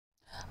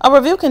A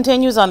review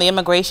continues on the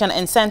immigration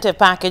incentive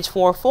package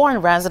for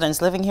foreign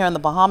residents living here in the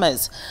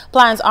Bahamas.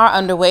 Plans are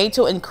underway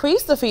to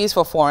increase the fees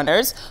for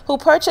foreigners who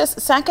purchase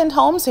second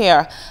homes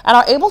here and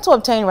are able to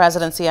obtain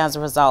residency as a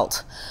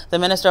result. The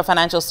Minister of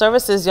Financial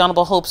Services, the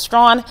Honorable Hope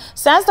Strawn,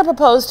 says the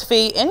proposed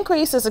fee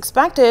increase is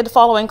expected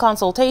following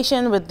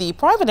consultation with the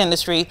private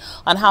industry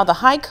on how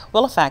the hike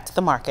will affect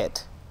the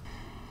market.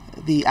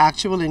 The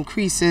actual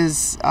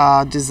increases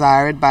are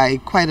desired by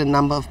quite a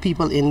number of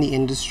people in the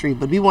industry,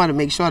 but we want to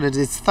make sure that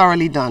it's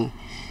thoroughly done,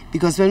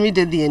 because when we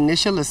did the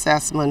initial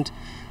assessment,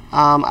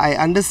 I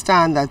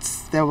understand that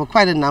there were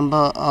quite a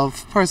number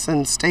of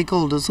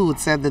stakeholders who had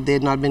said that they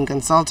had not been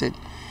consulted,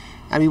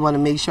 and we want to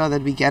make sure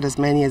that we get as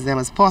many of them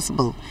as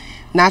possible.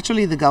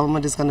 Naturally, the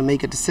government is going to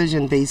make a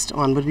decision based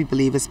on what we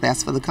believe is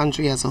best for the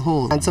country as a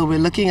whole, and so we're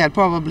looking at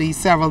probably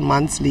several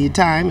months lead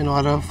time in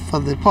order for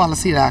the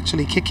policy to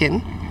actually kick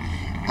in.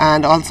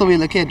 And also we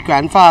look at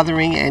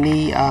grandfathering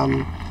any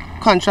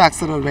contracts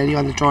that are already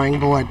on the drawing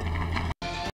board.